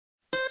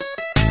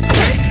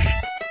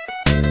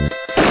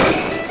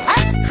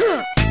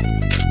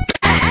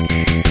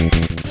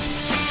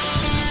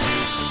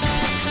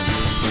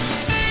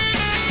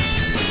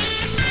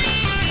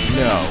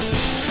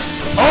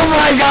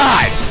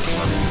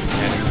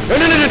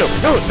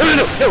No, no, no,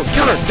 no, no,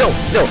 counter, no,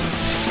 no.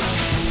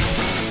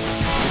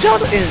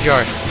 Zelda is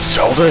your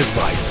shoulders,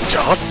 my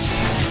dots.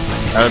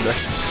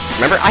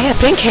 Remember, I have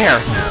pink hair.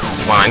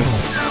 Come on.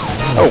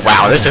 Oh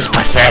wow, this is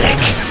pathetic.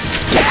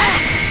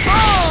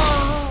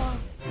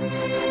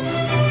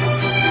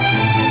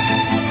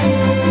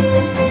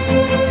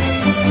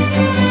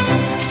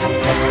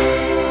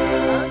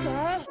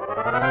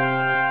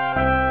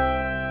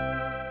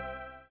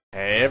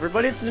 Hey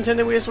everybody, it's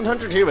Nintendo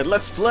ES100 here with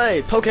Let's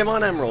Play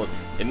Pokemon Emerald.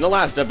 In the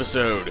last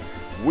episode,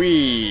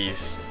 we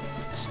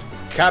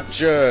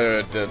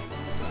captured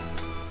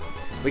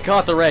we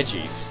caught the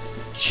Reggies.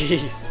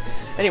 Jeez.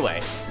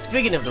 Anyway,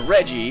 speaking of the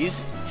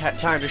Reggies,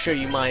 time to show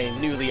you my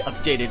newly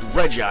updated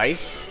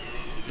Regice.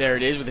 There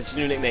it is with its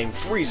new nickname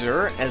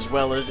Freezer, as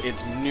well as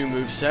its new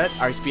moveset,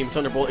 Ice Beam,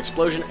 Thunderbolt,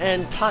 Explosion,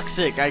 and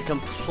Toxic. I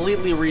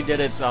completely redid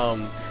its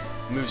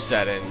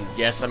moveset, and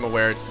yes, I'm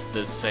aware it's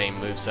the same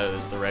moveset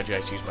as the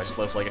Regice used by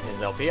Slowflake in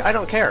his LP. I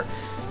don't care.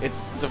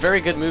 It's a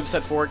very good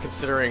moveset for it,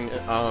 considering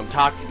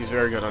Toxic is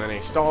very good on any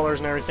stallers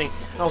and everything.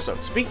 And also,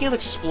 speaking of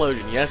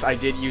Explosion, yes, I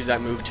did use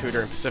that move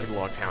tutor in Pacific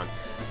Log Town.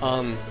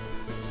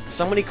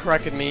 Somebody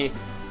corrected me.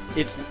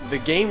 The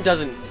game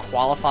doesn't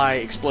qualify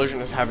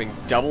Explosion as having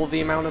double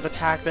the amount of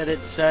attack that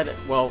it said,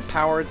 well,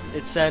 power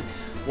it said.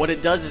 What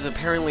it does is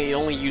apparently it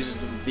only uses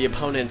the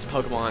opponent's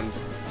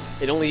Pokemon's,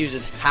 it only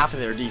uses half of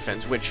their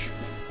defense, which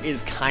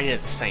is kind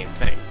of the same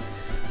thing.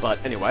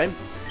 But anyway,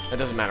 that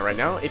doesn't matter right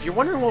now. If you're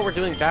wondering what we're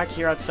doing back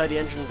here outside the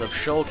entrance of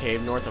Shoal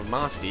Cave north of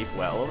Moss Deep,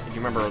 well, if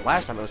you remember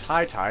last time it was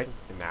high tide,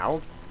 and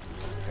now,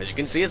 as you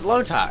can see, it's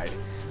low tide.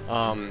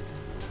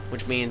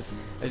 Which means,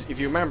 if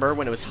you remember,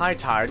 when it was high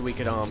tide, we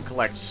could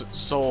collect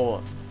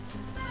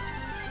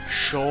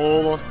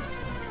shoal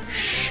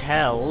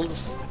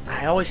shells.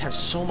 I always have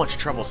so much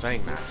trouble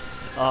saying that.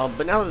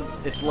 But now that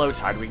it's low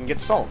tide, we can get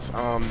salts.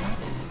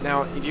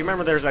 Now, if you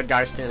remember, there's that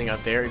guy standing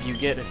out there. If you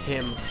get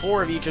him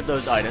 4 of each of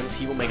those items,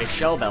 he will make a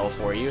shell bell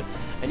for you,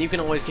 and you can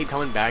always keep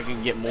coming back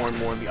and get more and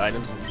more of the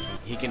items. And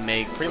he can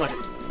make pretty much,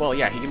 well,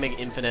 yeah, he can make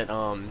infinite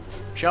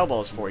shell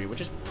bells for you,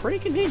 which is pretty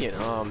convenient,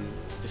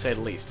 to say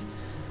the least.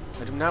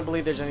 I do not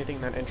believe there's anything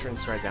in that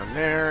entrance right down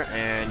there,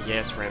 and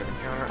yes, random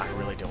encounter, I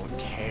really don't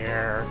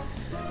care.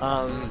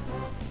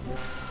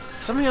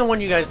 Something I want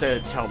you guys to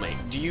tell me.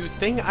 Do you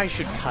think I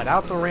should cut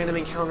out the random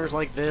encounters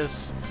like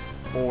this,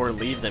 or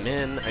leave them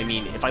in? I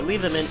mean, if I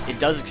leave them in, it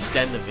does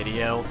extend the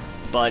video,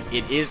 but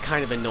it is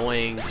kind of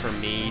annoying for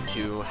me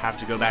to have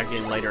to go back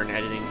in later in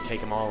editing and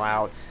take them all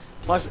out.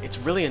 Plus, it's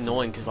really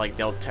annoying because like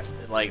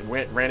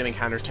random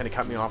encounters tend to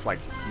cut me off like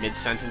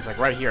mid-sentence. Like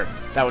right here,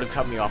 that would have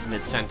cut me off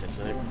mid-sentence,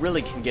 and it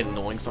really can get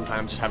annoying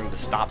sometimes just having to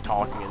stop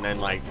talking and then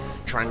like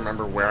trying to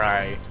remember where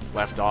I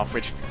left off.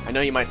 Which I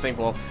know you might think,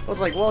 well, I was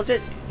like, well,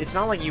 it's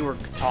not like you were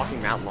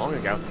talking that long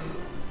ago.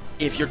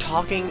 If you're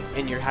talking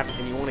and you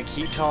want to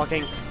keep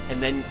talking,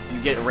 and then you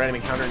get a random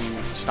encounter and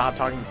you stop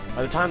talking,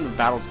 by the time the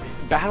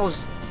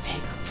battles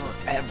take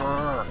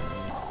forever.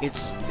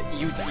 It's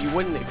you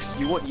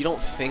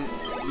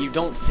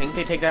don't think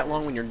they take that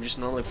long when you're just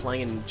normally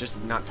playing and just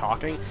not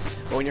talking,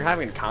 but when you're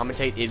having to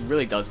commentate, it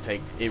really does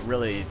take. They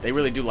really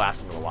do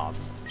last a little while.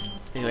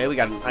 Anyway, we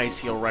got an ice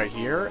heal right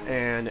here,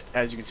 and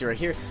as you can see right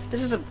here,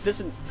 this is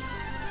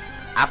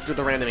after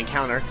the random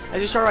encounter. As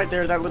you saw right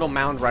there, that little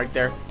mound right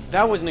there,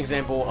 that was an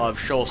example of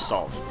shoal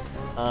salt,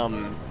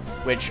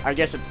 which I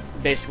guess the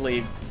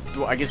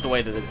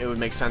way that it would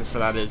make sense for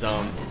that is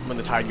when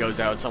the tide goes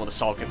out, some of the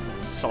salt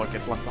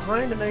gets left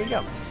behind, and there you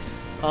go.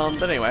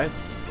 But anyway,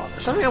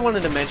 something I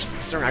wanted to mention.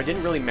 I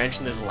didn't really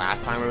mention this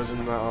last time I was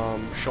in the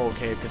Shoal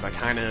Cave because I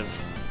kind of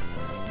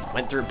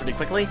went through it pretty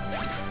quickly.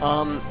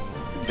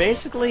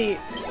 Basically,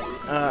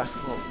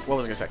 what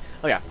was I gonna say?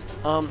 Oh yeah,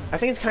 I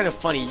think it's kind of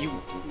funny.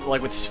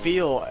 Like with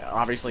Spheal,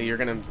 obviously you're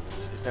gonna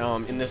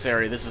in this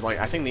area. This is like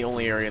I think the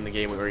only area in the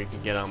game where you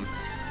can get them,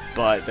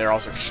 but they're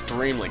also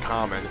extremely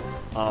common.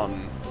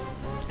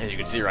 As you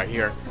can see right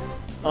here.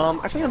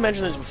 I think I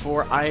mentioned this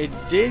before. I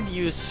did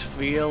use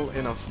Spheal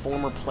in a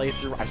former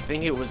playthrough. I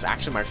think it was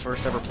actually my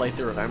first ever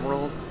playthrough of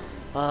Emerald.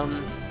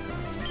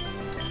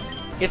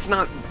 It's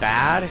not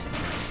bad,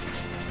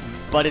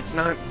 but it's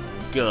not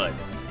good,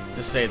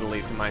 to say the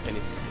least, in my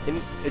opinion.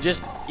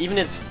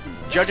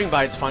 Judging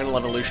by its final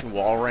evolution,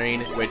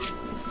 Walrein, which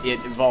it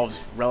evolves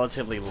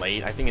relatively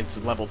late. I think it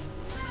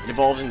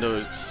evolves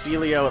into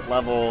Celio at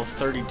level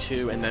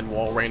 32 and then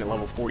Walrein at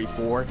level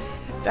 44.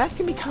 That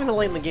can be kind of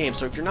late in the game,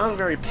 so if you're not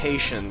very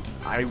patient,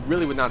 I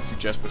really would not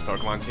suggest this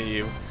Pokemon to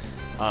you.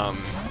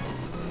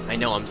 I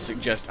know I'm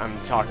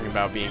talking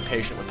about being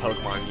patient with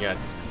Pokemon, yet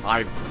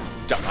I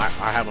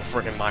have a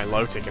frickin'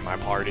 Milotic in my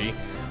party.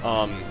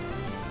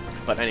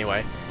 But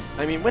anyway,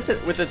 I mean, with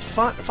its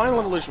final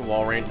evolution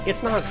Walrein,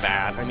 it's not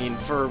bad. I mean,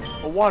 for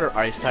a water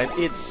ice type,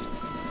 it's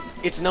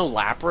no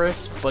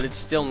Lapras, but it's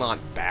still not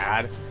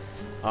bad.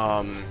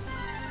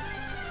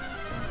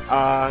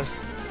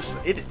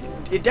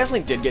 It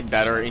definitely did get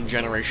better in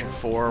Generation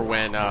 4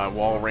 when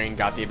Walrein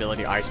got the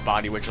ability Ice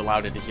Body, which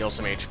allowed it to heal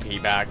some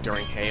HP back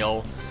during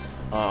Hail,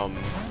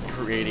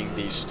 creating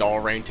the Stall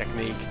Rain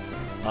technique.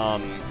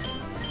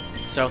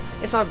 So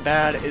it's not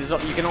bad.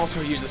 You can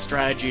also use the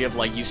strategy of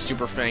like use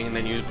Super Fang and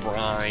then use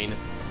Brine.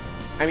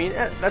 I mean,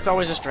 that's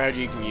always a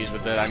strategy you can use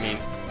with it. I mean,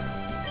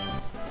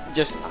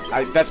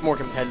 that's more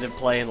competitive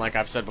play, and like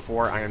I've said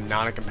before, I am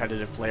not a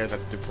competitive player.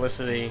 That's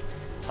Duplicity.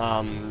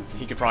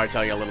 He could probably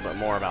tell you a little bit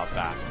more about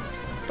that.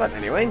 But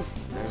anyway,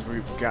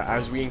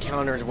 as we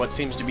encountered what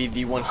seems to be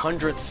the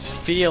 100th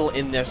Spheal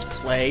in this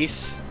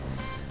place,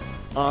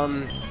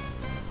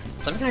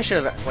 something I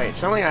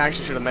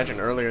actually should have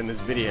mentioned earlier in this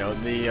video,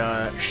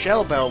 the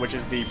Shell Bell, which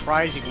is the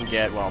prize you can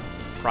get, well,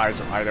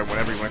 prize or either,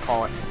 whatever you want to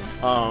call it,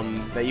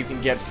 that you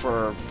can get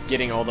for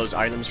getting all those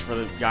items for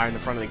the guy in the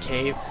front of the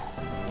cave.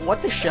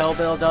 What the Shell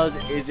Bell does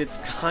is it's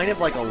kind of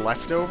like a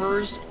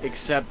Leftovers,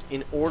 except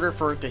in order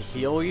for it to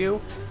heal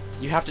you,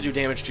 you have to do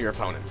damage to your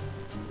opponent.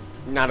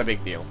 Not a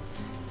big deal.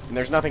 And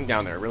there's nothing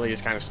down there. It really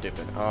is kind of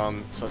stupid.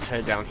 So let's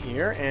head down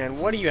here, and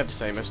what do you have to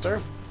say, mister?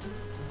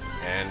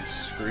 And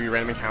screw you,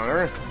 random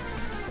encounter.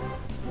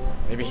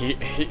 Maybe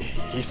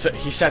he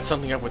set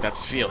something up with that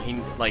Spheal.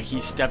 He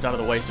stepped out of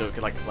the way so it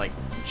could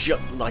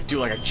do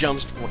like a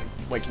jump.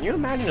 Wait, can you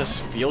imagine a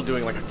Spheal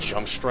doing like a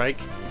jump strike?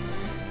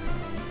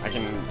 I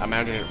can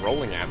imagine it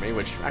rolling at me.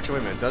 Which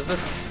actually, wait a minute.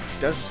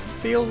 Does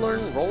Spheal learn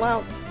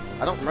rollout?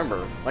 I don't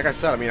remember. Like I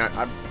said, I mean,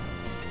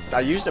 I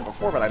used it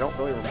before, but I don't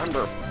really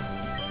remember.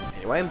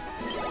 Anyway,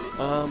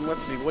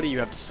 let's see. What do you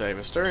have to say,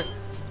 mister?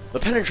 The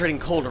penetrating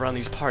cold around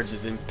these parts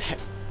is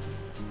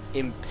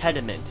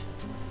impediment.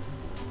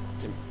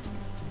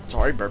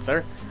 Sorry, burp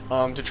there.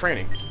 To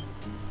training.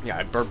 Yeah,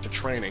 I burped to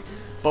training.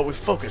 But with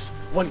focus,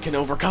 one can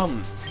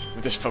overcome.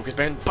 With this focus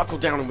band, buckle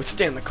down and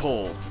withstand the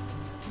cold.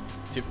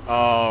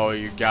 Oh,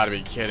 you gotta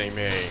be kidding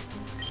me.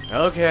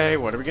 Okay,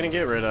 what are we gonna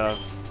get rid of?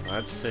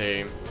 Let's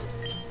see.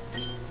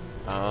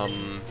 Not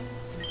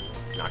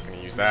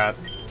gonna use that.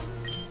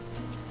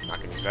 Not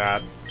gonna use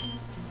that.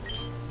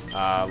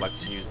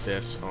 Let's use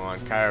this on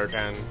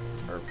Kaioken,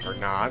 or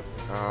not.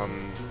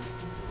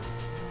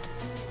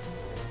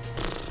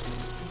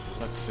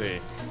 Let's see.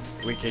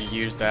 We could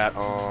use that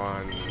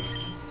on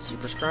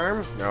Super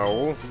Skarm?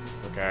 No.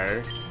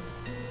 Okay.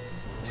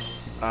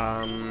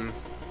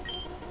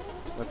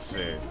 Let's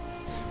see.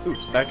 Ooh,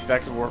 so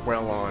that could work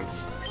well on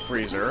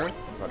Freezer.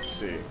 Let's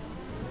see.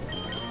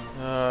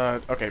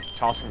 Okay,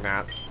 tossing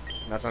that.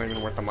 That's not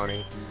even worth the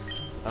money.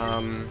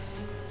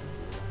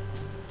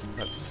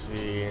 Let's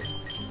see.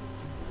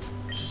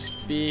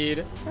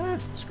 Speed.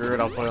 Screw it,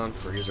 I'll put it on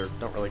Freezer.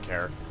 Don't really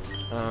care.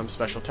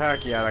 Special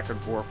attack, yeah, that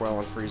could work well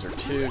on Freezer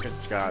too, because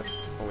it's got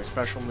only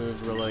special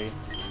moves, really.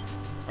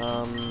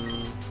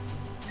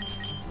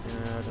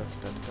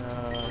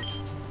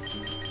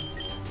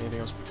 Anything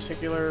else in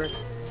particular?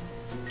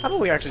 How about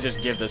we actually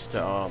just give this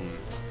to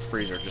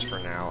Freezer just for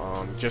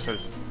now, just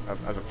as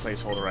a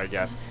placeholder, I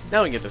guess.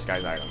 Now we can get this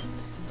guy's item.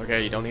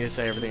 Okay, you don't need to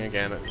say everything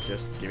again.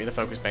 Just give me the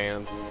focus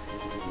band.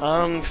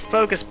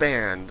 Focus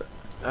band.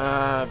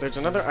 There's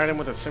another item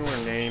with a similar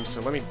name,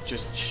 so let me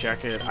just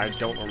check it. I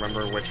don't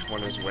remember which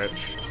one is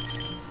which.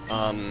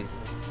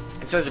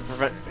 It says it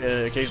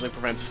occasionally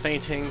prevents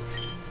fainting.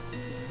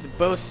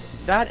 Both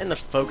that and the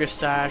focus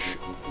sash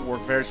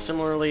work very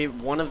similarly.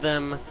 One of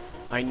them,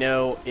 I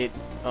know it,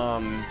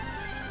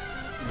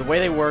 the way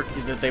they work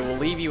is that they will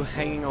leave you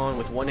hanging on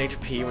with 1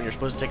 HP when you're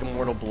supposed to take a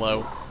mortal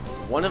blow.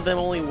 One of them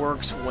only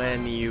works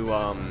when you,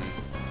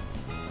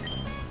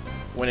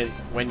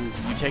 when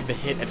you take the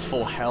hit at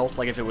full health,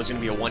 like if it was going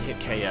to be a one-hit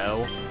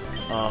KO,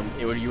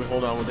 you would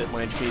hold on with it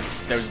 1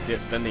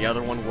 HP. Then the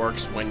other one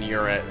works when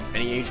you're at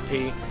any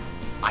HP.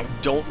 I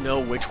don't know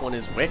which one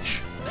is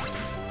which,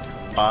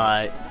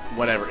 but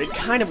whatever. It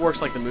kind of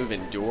works like the move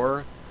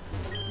Endure,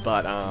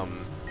 but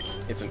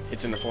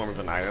it's in the form of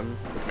an item,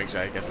 which makes it,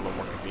 I guess, a little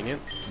more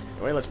convenient.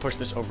 Anyway, let's push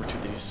this over to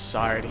the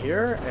side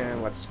here,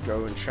 and let's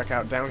go and check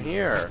out down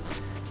here.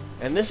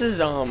 And this is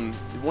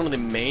one of the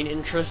main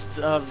interests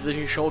of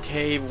the Shoal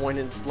Cave when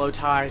it's low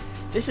tide.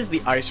 This is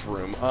the ice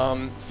room.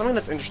 Something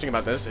that's interesting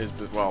about this is,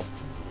 well,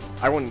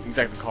 I wouldn't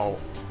exactly call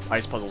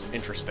ice puzzles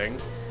interesting,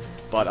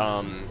 but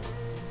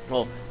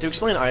well, to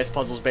explain ice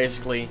puzzles,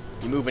 basically,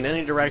 you move in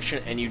any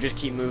direction and you just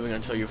keep moving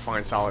until you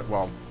find solid,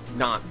 well,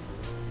 not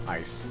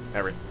ice,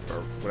 or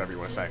whatever you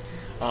want to say.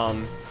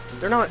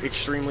 They're not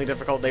extremely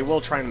difficult. They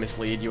will try and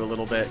mislead you a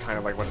little bit, kind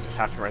of like what just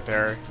happened right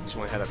there. Just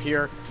want to head up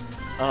here.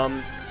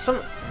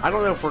 I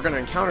don't know if we're going to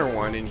encounter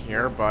one in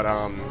here, but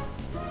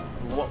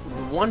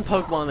one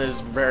Pokemon that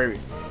is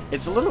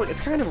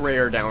it's kind of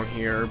rare down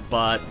here,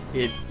 but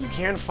you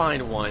can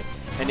find one,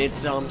 and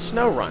it's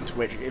Snorunt,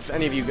 which, if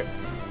any of you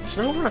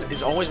Snorunt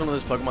is always one of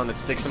those Pokemon that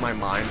sticks in my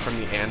mind from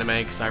the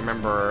anime, because I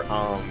remember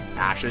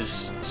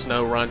Ash's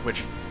Snorunt,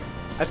 which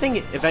I think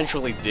it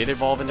eventually did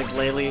evolve into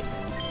Glalie.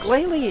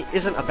 Glalie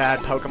isn't a bad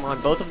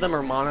Pokemon. Both of them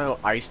are mono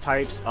ice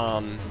types,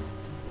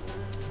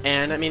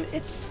 and I mean,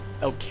 it's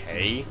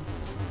okay.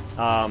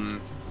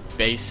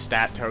 Base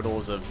stat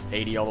totals of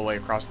 80 all the way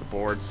across the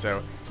board,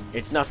 so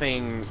it's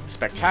nothing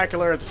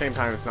spectacular. At the same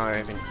time, it's not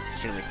anything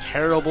extremely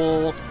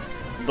terrible,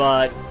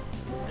 but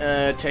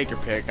take your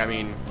pick. I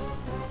mean,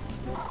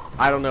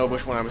 I don't know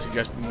which one I would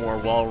suggest more,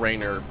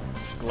 Walrein or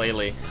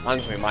Glalie.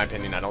 Honestly, in my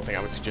opinion, I don't think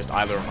I would suggest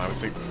either of them. I would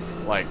say,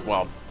 like,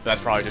 well,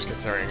 that's probably just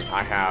considering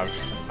I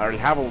already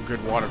have a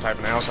good water type,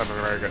 and I also have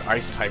a very good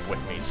ice type with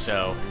me,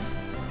 so,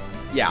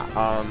 yeah,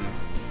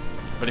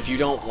 but if you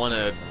don't want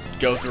to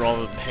go through all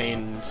the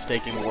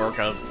painstaking work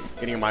of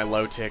getting my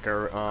low tick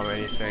or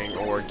anything,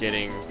 or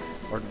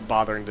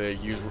bothering to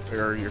use,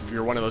 or if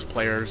you're one of those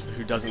players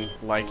who doesn't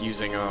like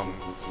using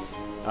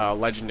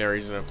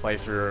legendaries in a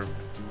playthrough,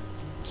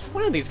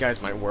 one of these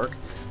guys might work.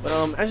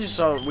 But as you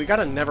saw, we got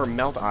a Never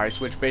Melt Ice,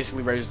 which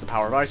basically raises the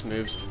power of ice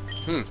moves.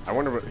 I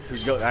wonder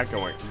who's that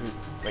going.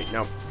 Wait,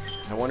 no.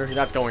 I wonder who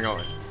that's going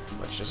on.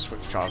 Let's just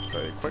switch off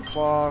the Quick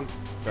Claw.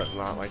 Does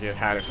not like it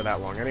had it for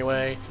that long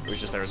anyway. It was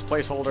just there as a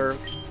placeholder.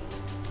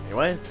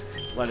 Anyway,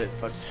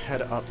 let's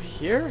head up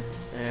here,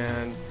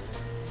 and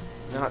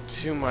not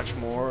too much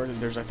more.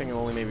 There's, I think,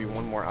 only maybe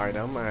one more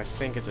item, and I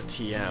think it's a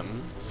TM.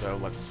 So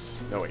let's.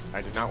 No, wait,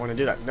 I did not want to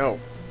do that. No,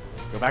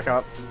 go back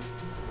up.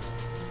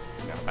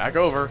 Now back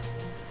over.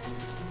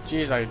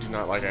 Jeez, I do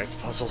not like ice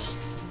puzzles.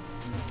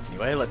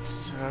 Anyway,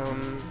 let's.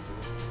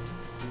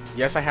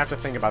 Yes, I have to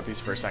think about these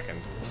for a second.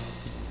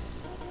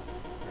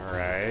 All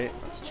right,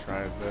 let's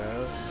try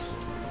this.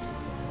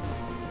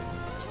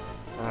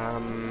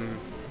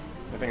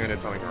 I think I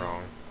did something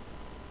wrong.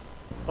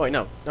 Oh wait,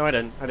 no, I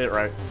didn't. I did it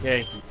right.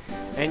 Yay!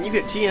 And you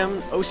get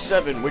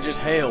TM07, which is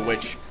Hail,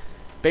 which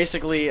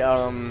basically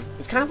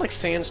it's kind of like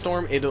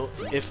Sandstorm.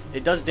 If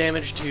it does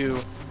damage to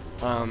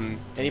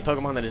any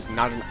Pokemon that is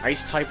not an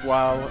Ice type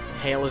while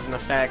Hail is in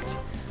effect,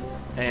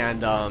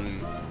 and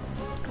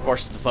of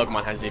course the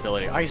Pokemon has the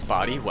ability Ice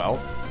Body. Well,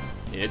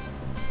 it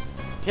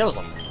heals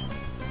them,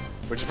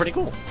 which is pretty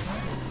cool.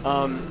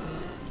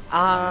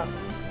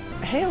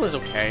 Hail is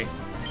okay.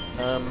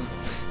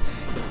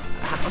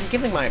 I'm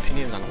giving my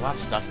opinions on a lot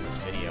of stuff in this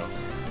video,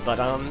 but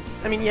I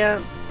mean,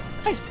 yeah,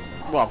 Ice.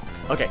 Well,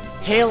 okay,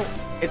 Hail.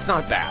 It's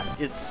not bad.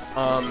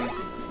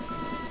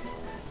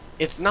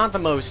 It's not the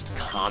most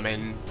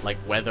common like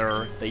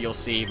weather that you'll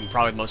see.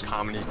 Probably the most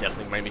common is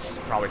definitely maybe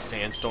probably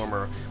Sandstorm,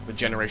 or with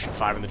Generation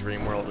 5 in the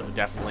Dream World,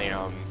 definitely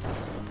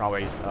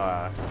probably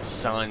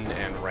sun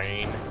and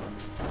rain.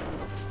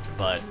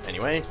 But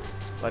anyway,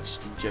 let's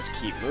just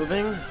keep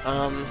moving.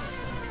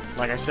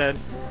 Like I said,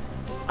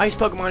 Ice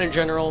Pokemon in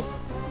general,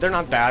 they're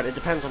not bad. It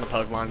depends on the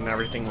Pokemon and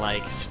everything.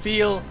 Like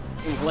Spheal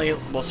and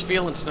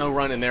Spheal and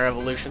Snorunt and their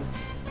evolutions,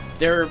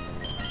 they're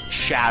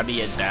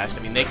shabby at best.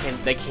 I mean, they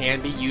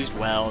can be used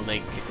well, and they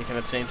can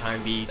at the same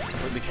time be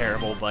completely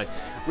terrible. But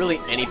really,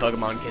 any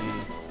Pokemon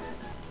can.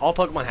 All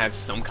Pokemon have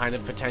some kind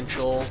of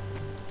potential.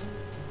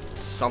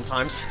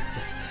 Sometimes,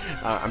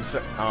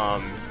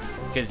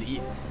 because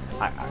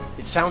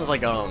it sounds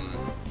like a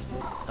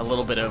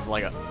little bit of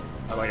like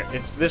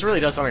this really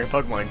does sound like a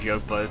Pokemon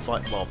joke, but it's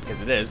like, well,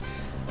 because it is.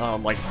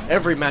 Like,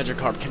 every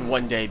Magikarp can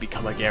one day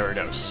become a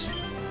Gyarados.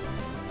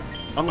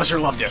 Unless you're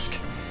Love Disc.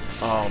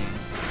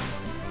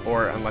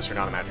 Or unless you're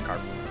not a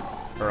Magikarp.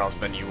 Or else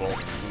then you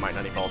might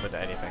not evolve into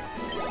anything.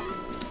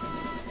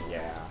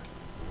 Yeah.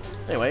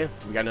 Anyway,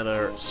 we got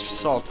another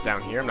Salt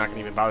down here. I'm not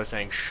gonna even bother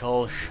saying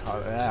Shul.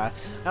 I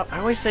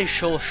always say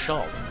Shul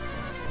Shult.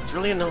 It's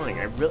really annoying.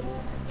 I really...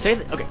 Say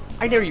that... Okay,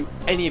 I dare you,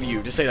 any of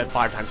you, to say that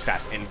 5 times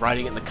fast, and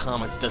writing it in the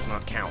comments does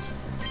not count.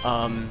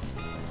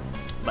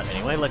 But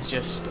anyway, let's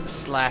just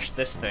slash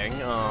this thing.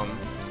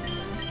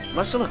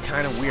 Must look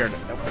kind of weird.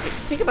 Okay,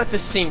 think about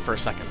this scene for a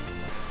second.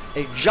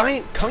 A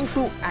giant kung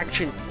fu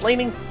action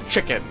flaming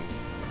chicken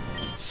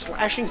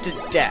slashing to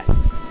death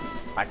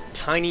a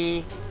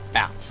tiny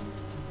bat.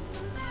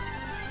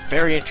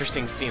 Very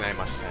interesting scene, I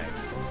must say.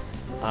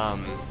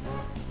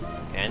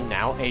 And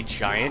now a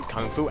giant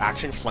kung fu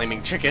action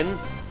flaming chicken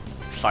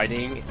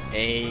fighting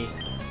a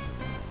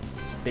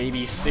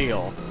baby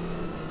seal.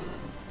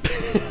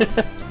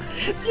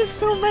 It's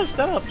so messed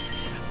up.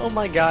 Oh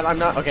my god, I'm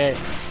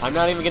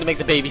not even gonna make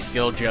the baby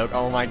seal joke.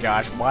 Oh my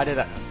gosh, why did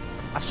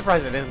I'm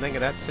surprised I didn't think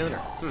of that sooner.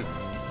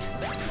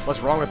 What's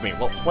wrong with me?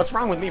 Well, what's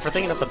wrong with me for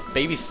thinking of the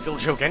baby seal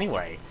joke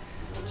anyway?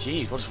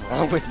 Jeez, what's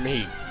wrong with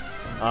me?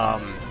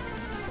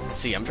 Let's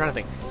see, I'm trying to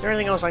think. Is there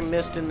anything else I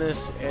missed in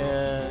this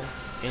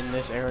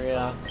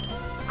area?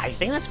 I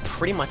think that's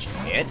pretty much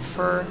it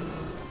for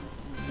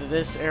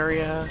this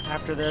area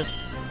after this.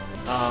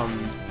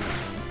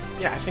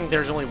 Yeah, I think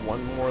there's only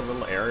one more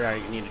little area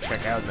I need to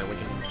check out, and then we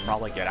can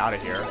probably get out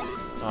of here.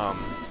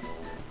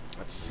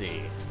 Let's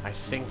see. I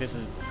think this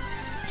is...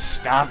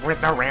 Stop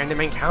with the random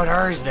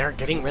encounters! They're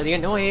getting really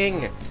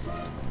annoying!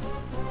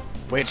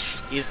 Which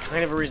is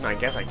kind of a reason I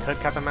guess I could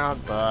cut them out,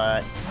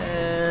 but...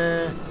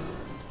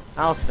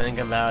 I'll think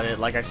about it.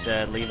 Like I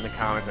said, leave in the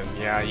comments, and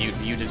yeah,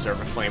 you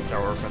deserve a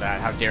flamethrower for that.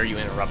 How dare you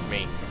interrupt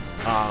me.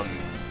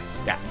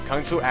 Yeah,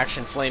 Kung Fu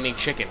Action Flaming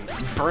Chicken.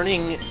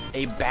 Burning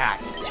a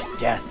bat to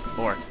death,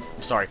 or...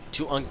 sorry,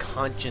 to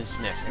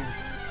unconsciousness. And,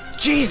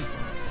 jeez!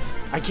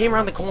 I came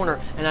around the corner,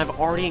 and I've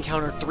already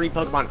encountered 3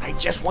 Pokemon. I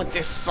just want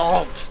this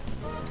salt!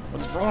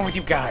 What's wrong with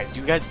you guys?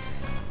 Do you guys...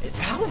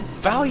 How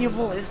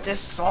valuable is this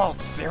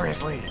salt?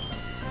 Seriously.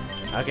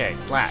 Okay,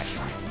 slash.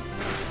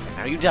 And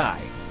now you die.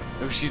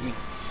 Oh, excuse me.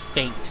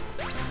 Faint.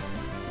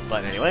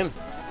 But anyway...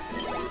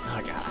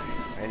 Oh, God.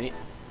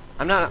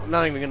 I'm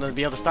not even gonna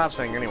be able to stop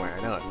saying anyway.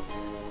 I know it.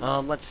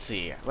 Let's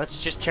see.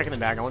 Let's just check in the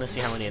bag. I want to see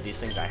how many of these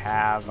things I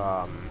have.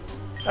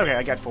 Okay,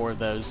 I got 4 of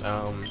those.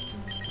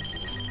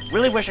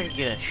 Really wish I could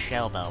get a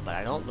shell bell, but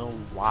I don't know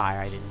why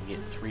I didn't get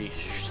 3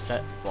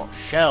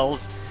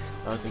 shells.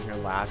 I was in here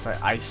last.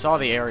 I saw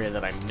the area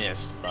that I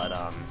missed, but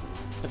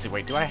let's see.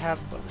 Wait, do I have?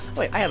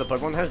 Wait, I have a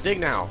Pokemon that has dig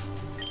now.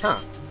 Huh?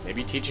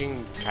 Maybe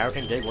teaching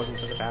Kaioken dig wasn't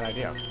such a bad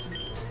idea.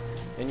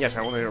 And yes,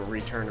 I wanted to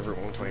return to Route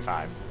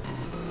 125.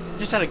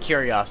 Just out of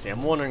curiosity,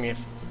 I'm wondering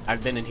if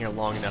I've been in here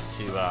long enough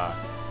to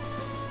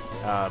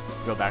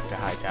go back to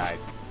High Tide.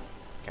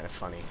 Kind of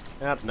funny.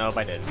 Nope,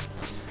 I didn't.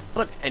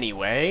 But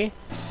anyway,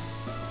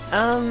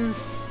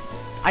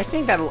 I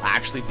think that'll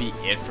actually be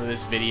it for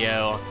this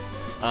video.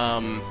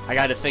 I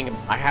got to think.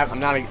 I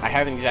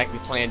haven't exactly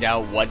planned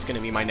out what's going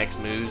to be my next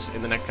moves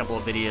in the next couple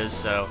of videos.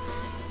 So,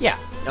 yeah.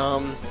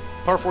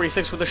 Part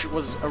 46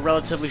 was a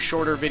relatively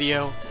shorter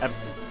video.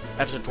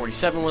 Episode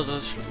 47 was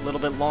a little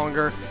bit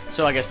longer.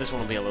 So I guess this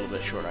one will be a little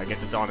bit shorter. I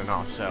guess it's on and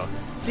off. So,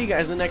 see you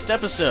guys in the next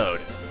episode.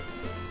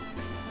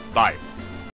 Bye.